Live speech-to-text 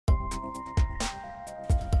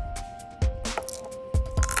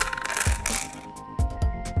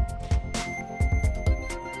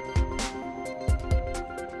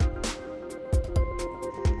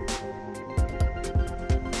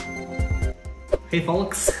Hey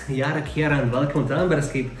folks, Jarek here and welcome to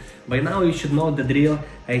Amberscape. By now you should know the drill.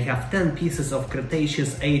 I have 10 pieces of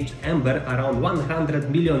Cretaceous aged amber around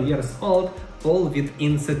 100 million years old, all with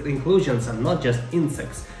insect inclusions and not just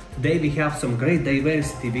insects. Today we have some great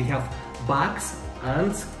diversity. We have bugs,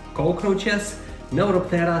 ants, cockroaches,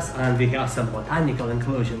 neuropteras, and we have some botanical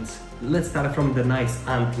inclusions. Let's start from the nice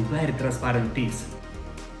ant, very transparent piece.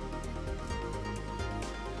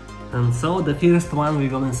 And so the first one we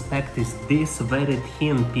will inspect is this very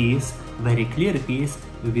thin piece, very clear piece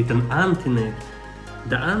with an ant in it.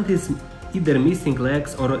 The ant is either missing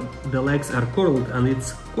legs or the legs are curled and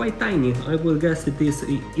it's quite tiny. I would guess it is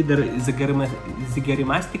either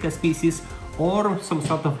Zygomastica species or some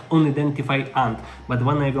sort of unidentified ant. But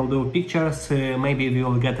when I will do pictures, maybe we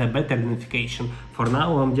will get a better identification. For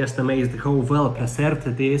now I'm just amazed how well preserved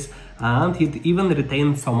it is, and it even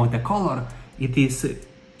retains some of the color. It is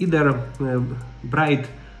either bright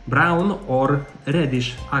brown or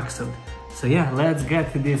reddish accent. So yeah, let's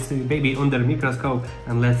get this baby under microscope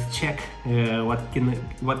and let's check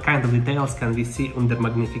what kind of details can we see under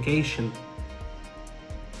magnification.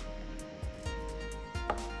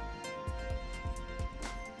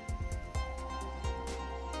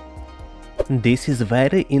 This is a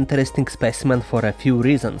very interesting specimen for a few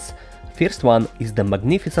reasons. First one is the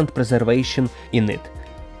magnificent preservation in it.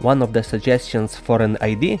 One of the suggestions for an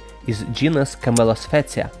ID is genus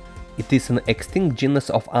Camelospecia. It is an extinct genus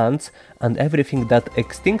of ants, and everything that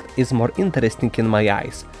extinct is more interesting in my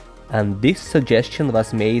eyes. And this suggestion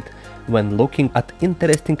was made when looking at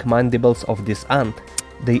interesting mandibles of this ant.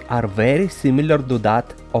 They are very similar to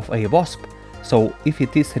that of a wasp. So if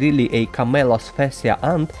it is really a Camelospecia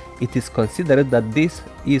ant, it is considered that this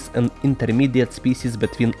is an intermediate species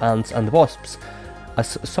between ants and wasps.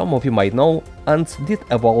 As some of you might know, ants did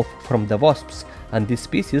evolve from the wasps, and this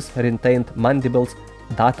species retained mandibles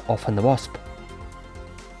that of a wasp.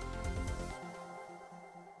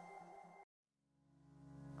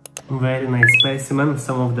 Very nice specimen,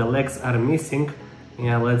 some of the legs are missing.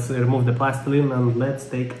 Yeah, let's remove the plastilin and let's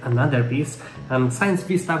take another piece. And since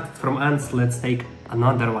we started from ants, let's take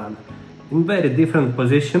another one. In very different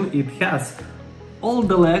position, it has all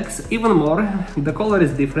the legs, even more. The color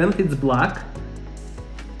is different, it's black.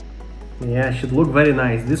 Yeah, should look very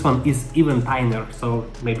nice. This one is even tinier, so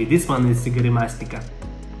maybe this one is Zygomastica.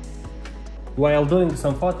 While doing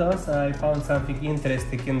some photos, I found something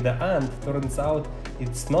interesting in the ant. Turns out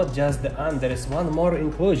it's not just the ant, there is one more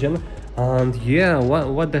inclusion. And yeah,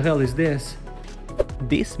 what the hell is this?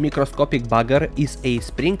 This microscopic bugger is a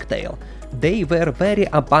springtail. They were very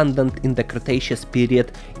abundant in the Cretaceous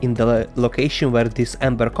period in the location where this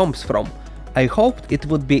amber comes from. I hoped it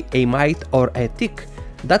would be a mite or a tick.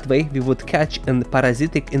 That way we would catch a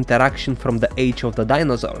parasitic interaction from the age of the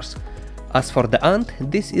dinosaurs. As for the ant,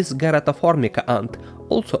 this is Geratoformica ant,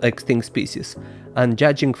 also extinct species, and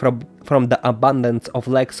judging from the abundance of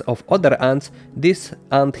legs of other ants, this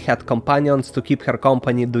ant had companions to keep her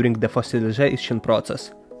company during the fossilization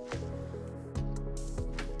process.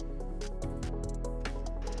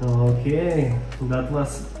 Okay, that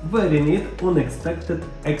was very neat, unexpected,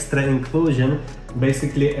 extra inclusion,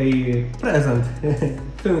 basically a present,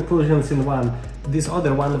 two inclusions in one. This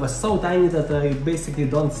other one was so tiny that I basically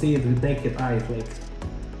don't see it with naked eyes, like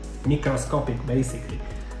microscopic basically.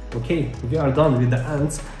 Okay, we are done with the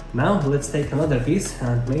ants. Now let's take another piece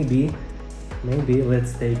and maybe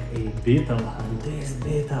let's take a beetle. And this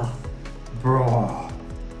beetle, bro,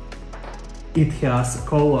 it has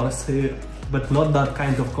colors. But not that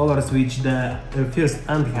kind of colors which the first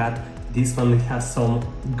ant had. This one has some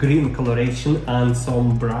green coloration and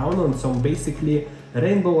some brown and some basically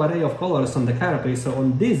rainbow array of colors on the carapace. So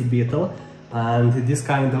on this beetle, and this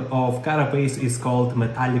kind of carapace is called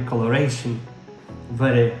metallic coloration.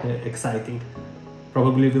 Very exciting.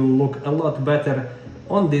 Probably will look a lot better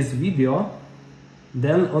on this video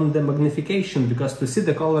than on the magnification, because to see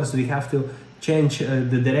the colors we have to change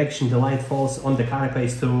the direction the light falls on the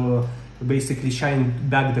carapace to basically shine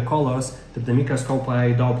back the colors. To the microscope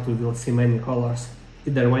I doubt we will see many colors.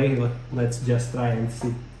 Either way, let's just try and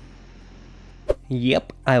see.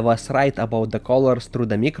 Yep, I was right about the colors through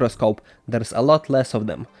the microscope, there's a lot less of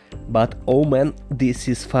them. But oh man, this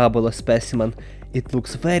is fabulous specimen. It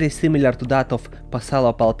looks very similar to that of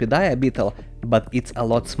Passalopalpidae beetle, but it's a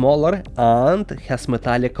lot smaller and has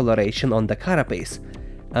metallic coloration on the carapace.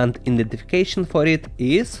 And identification for it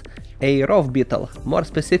is a rough beetle, more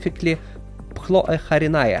specifically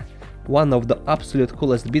Pchloecharinaya, one of the absolute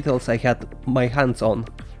coolest beetles I had my hands on.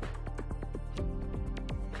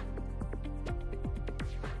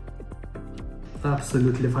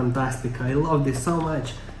 Absolutely fantastic, I love this so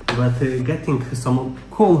much, but getting some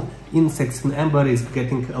cool insects in Amber is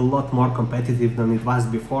getting a lot more competitive than it was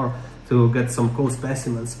before to get some cool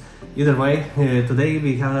specimens. Either way, today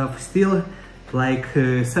we have still like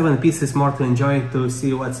 7 pieces more to enjoy to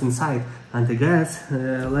see what's inside. And I guess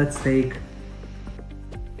let's take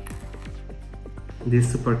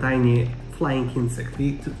this super tiny flying insect.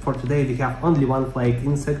 For today we have only one flying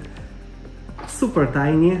insect, super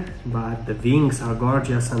tiny, but the wings are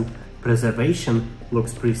gorgeous and preservation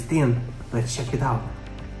looks pristine. Let's check it out.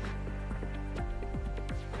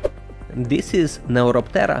 This is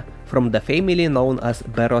Neuroptera from the family known as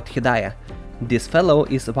Berothidae. This fellow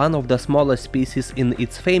is one of the smallest species in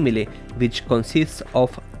its family, which consists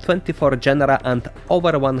of 24 genera and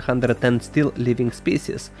over 110 still living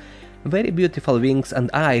species. Very beautiful wings and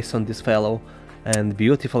eyes on this fellow, and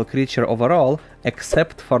beautiful creature overall,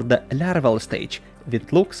 except for the larval stage,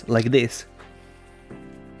 which looks like this.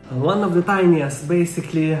 One of the tiniest,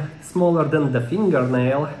 basically smaller than the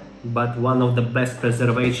fingernail, but one of the best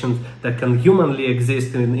preservations that can humanly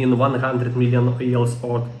exist in 100 million years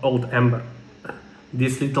old Amber.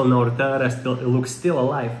 This little neuropteras looks still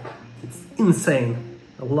alive. It's insane.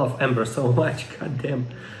 I love Amber so much, goddamn.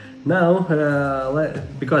 Now,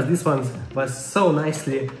 because this one was so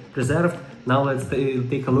nicely preserved, now let's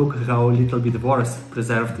take a look how a little bit worse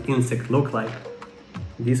preserved insect look like.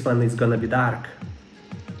 This one is gonna be dark,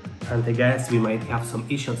 and I guess we might have some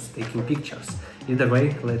issues taking pictures. Either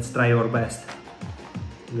way, let's try our best.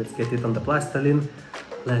 Let's get it on the plastiline,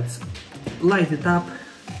 let's light it up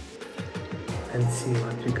and see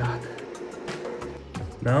what we got.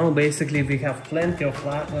 Now basically we have plenty of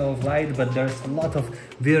light, but there's a lot of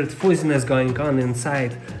weird fuzziness going on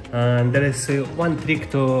inside, and there is one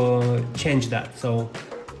trick to change that. So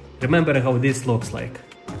remember how this looks like.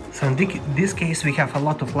 So in this case we have a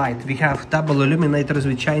lot of light. We have double illuminators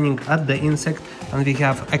with shining at the insect, and we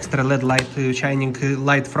have extra LED light shining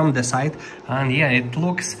light from the side, and yeah, it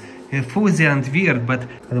looks fuzzy and weird, but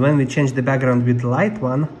when we change the background with the light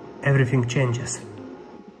one, everything changes.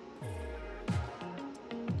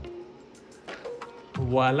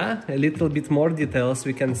 Voila, a little bit more details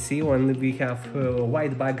we can see when we have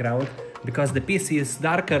white background. Because the piece is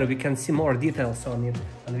darker, we can see more details on it,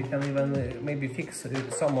 and we can even maybe fix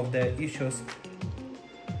some of the issues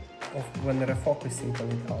of when refocusing on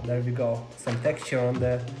it. Oh, there we go, some texture on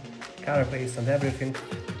the carapace and everything.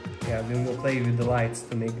 Yeah, we will play with the lights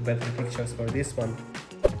to make better pictures for this one.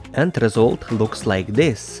 End result looks like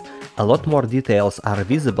this. A lot more details are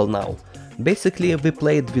visible now. Basically, we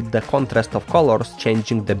played with the contrast of colors,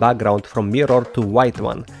 changing the background from mirror to white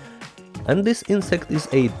one. And this insect is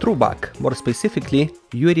a trubak, more specifically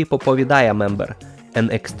Eurypopovidae member, an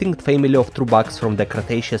extinct family of trubaks from the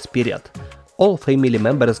Cretaceous period. All family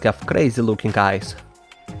members have crazy looking eyes.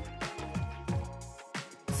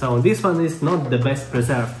 So this one is not the best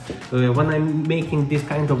preserved. When I'm making this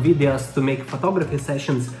kind of videos to make photography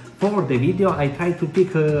sessions for the video, I try to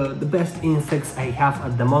pick the best insects I have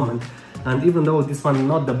at the moment. And even though this one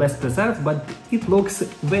not the best preserved, but it looks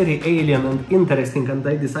very alien and interesting, and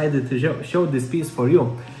I decided to show this piece for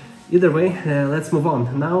you. Either way, let's move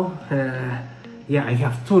on. Now, yeah, I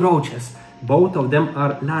have 2 roaches. Both of them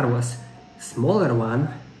are larvas. Smaller one,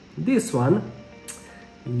 this one,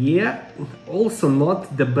 yeah, also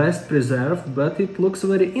not the best preserved, but it looks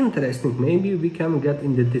very interesting. Maybe we can get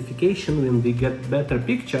identification when we get better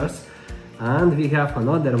pictures. And we have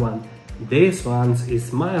another one. This one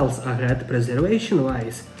is miles ahead preservation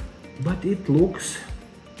wise, but it looks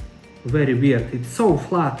very weird. It's so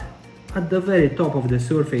flat at the very top of the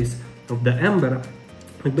surface of the amber.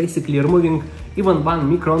 Basically removing even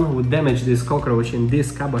 1 micron would damage this cockroach in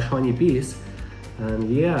this cabochon piece.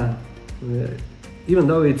 And yeah, even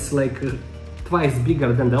though it's like twice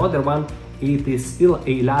bigger than the other one, it is still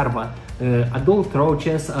a larva. Adult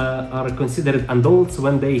roaches are considered adults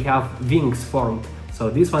when they have wings formed. So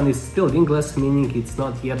this one is still wingless, meaning it's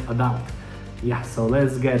not yet adult. Yeah, so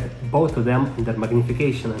let's get both of them under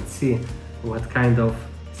magnification and see what kind of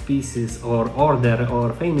species or order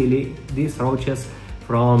or family these roaches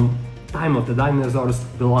from time of the dinosaurs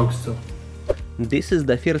belongs to. This is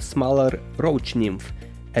the first smaller roach nymph,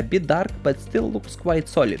 a bit dark but still looks quite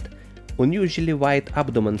solid, unusually wide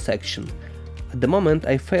abdomen section. At the moment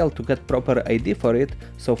I failed to get proper ID for it,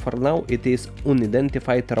 so for now it is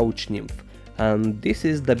unidentified roach nymph. And this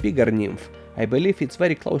is the bigger nymph. I believe it's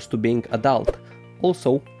very close to being adult.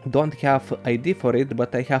 Also, don't have ID for it,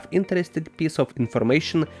 but I have interesting piece of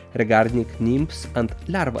information regarding nymphs and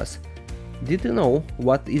larvas. Did you know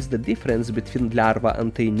what is the difference between larva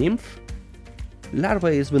and a nymph? Larva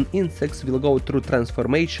is when insects will go through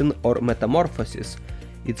transformation or metamorphosis.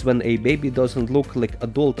 It's when a baby doesn't look like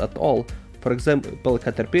adult at all, For example,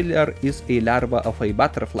 caterpillar is a larva of a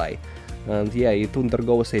butterfly, and yeah, it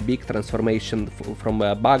undergoes a big transformation from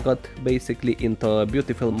a maggot basically into a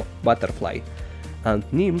beautiful butterfly. And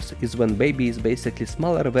nymphs is when baby is basically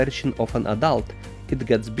smaller version of an adult. It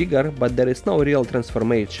gets bigger, but there is no real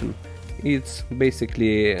transformation. It's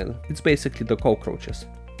basically the cockroaches.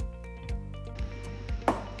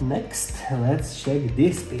 Next, let's check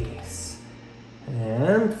this piece.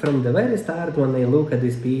 And from the very start, when I look at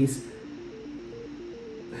this piece,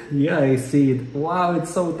 yeah, I see it. Wow,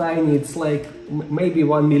 it's so tiny. It's like maybe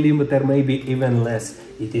 1 millimeter, maybe even less.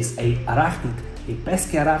 It is a arachnid, a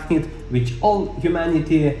pesky arachnid, which all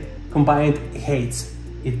humanity combined hates.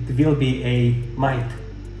 It will be a mite.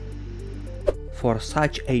 For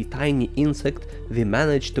such a tiny insect, we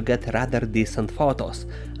managed to get rather decent photos,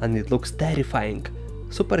 and it looks terrifying.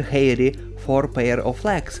 Super hairy, 4 pair of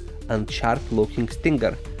legs, and sharp looking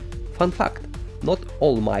stinger. Fun fact, not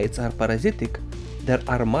all mites are parasitic. There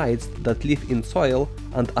are mites that live in soil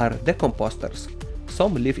and are decomposters.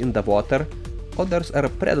 Some live in the water, others are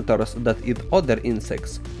predators that eat other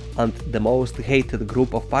insects, and the most hated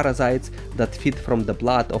group of parasites that feed from the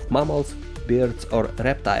blood of mammals, birds or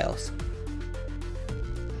reptiles.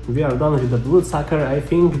 We are done with the bloodsucker. I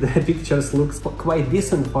think the pictures looks quite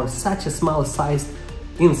decent for such a small sized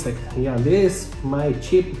insect. Yeah, this my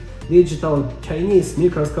cheap digital Chinese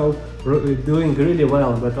microscope doing really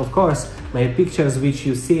well, but of course my pictures which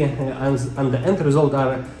you see and the end result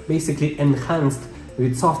are basically enhanced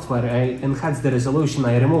with software. I enhanced the resolution,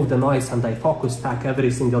 I removed the noise, and I focus stack every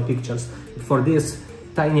single pictures. For this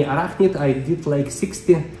tiny arachnid I did like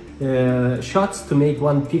 60 shots to make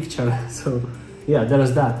one picture. So yeah,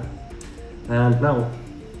 there's that. And now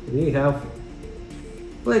we have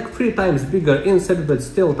like 3 times bigger insect, but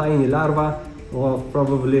still tiny larva of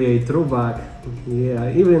probably a true bug. Yeah,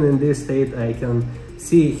 even in this state I can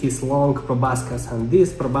see his long proboscis, and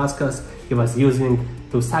this proboscis he was using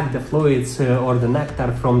to suck the fluids or the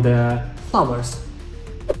nectar from the flowers.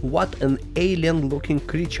 What an alien looking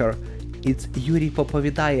creature! It's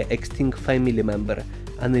Eurypopovidae, extinct family member,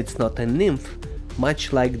 and it's not a nymph.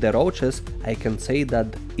 Much like the roaches, I can say that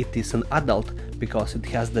it is an adult because it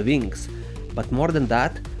has the wings. But more than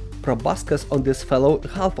that, proboscis on this fellow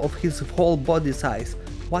half of his whole body size.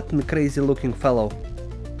 What a crazy looking fellow.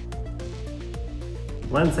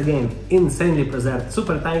 Once again, insanely preserved,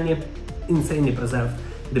 super tiny, insanely preserved.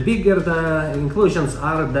 The bigger the inclusions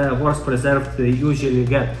are, the worse preserved they usually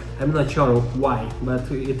get. I'm not sure why, but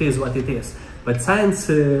it is what it is. But since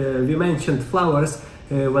we mentioned flowers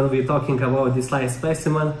when we're talking about this live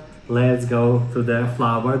specimen, let's go to the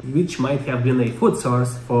flower, which might have been a food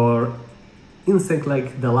source for insect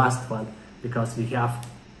like the last one, because we have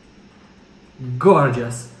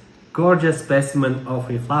gorgeous specimen of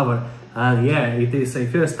a flower. And yeah, it is the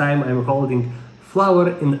first time I'm holding flower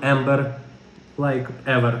in amber like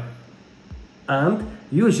ever. And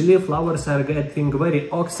usually flowers are getting very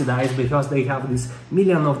oxidized because they have this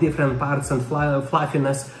million of different parts and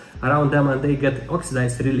fluffiness around them, and they get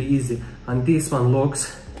oxidized really easy. And this one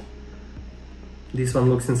looks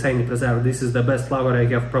insanely preserved. This is the best flower I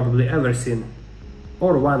have probably ever seen,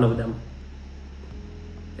 or one of them.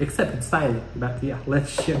 Except it's tiny, but yeah,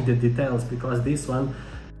 let's check the details, because this one...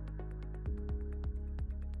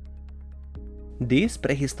 This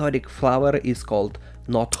prehistoric flower is called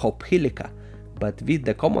Nothophilica, but we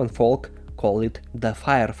the common folk call it the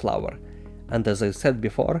fire flower. And as I said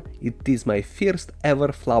before, it is my first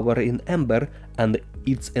ever flower in amber, and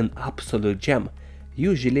it's an absolute gem.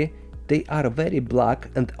 Usually they are very black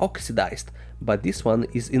and oxidized, but this one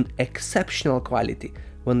is in exceptional quality.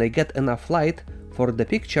 When I get enough light for the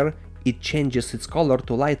picture, it changes its color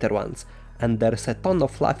to lighter ones, and there's a ton of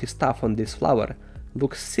fluffy stuff on this flower.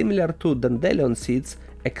 Looks similar to dandelion seeds,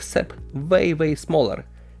 except way smaller.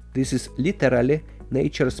 This is literally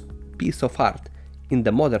nature's piece of art in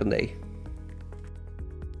the modern day.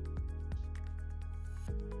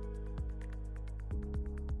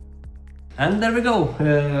 And there we go.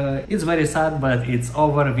 It's very sad, but it's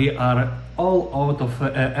over. We are all out of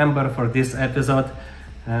amber for this episode.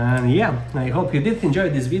 And yeah, I hope you did enjoy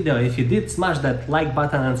this video. If you did, smash that like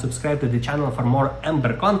button and subscribe to the channel for more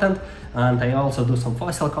amber content. And I also do some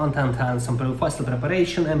fossil content and some fossil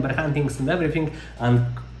preparation, amber huntings and everything. And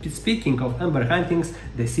speaking of amber huntings,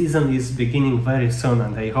 the season is beginning very soon,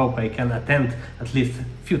 and I hope I can attend at least a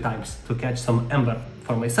few times to catch some amber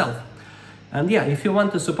for myself. And yeah, if you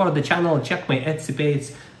want to support the channel, check my Etsy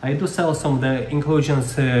page. I do sell some of the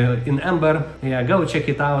inclusions in amber. Yeah, go check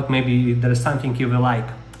it out. Maybe there's something you will like.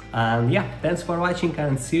 And yeah, thanks for watching,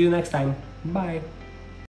 and see you next time. Bye.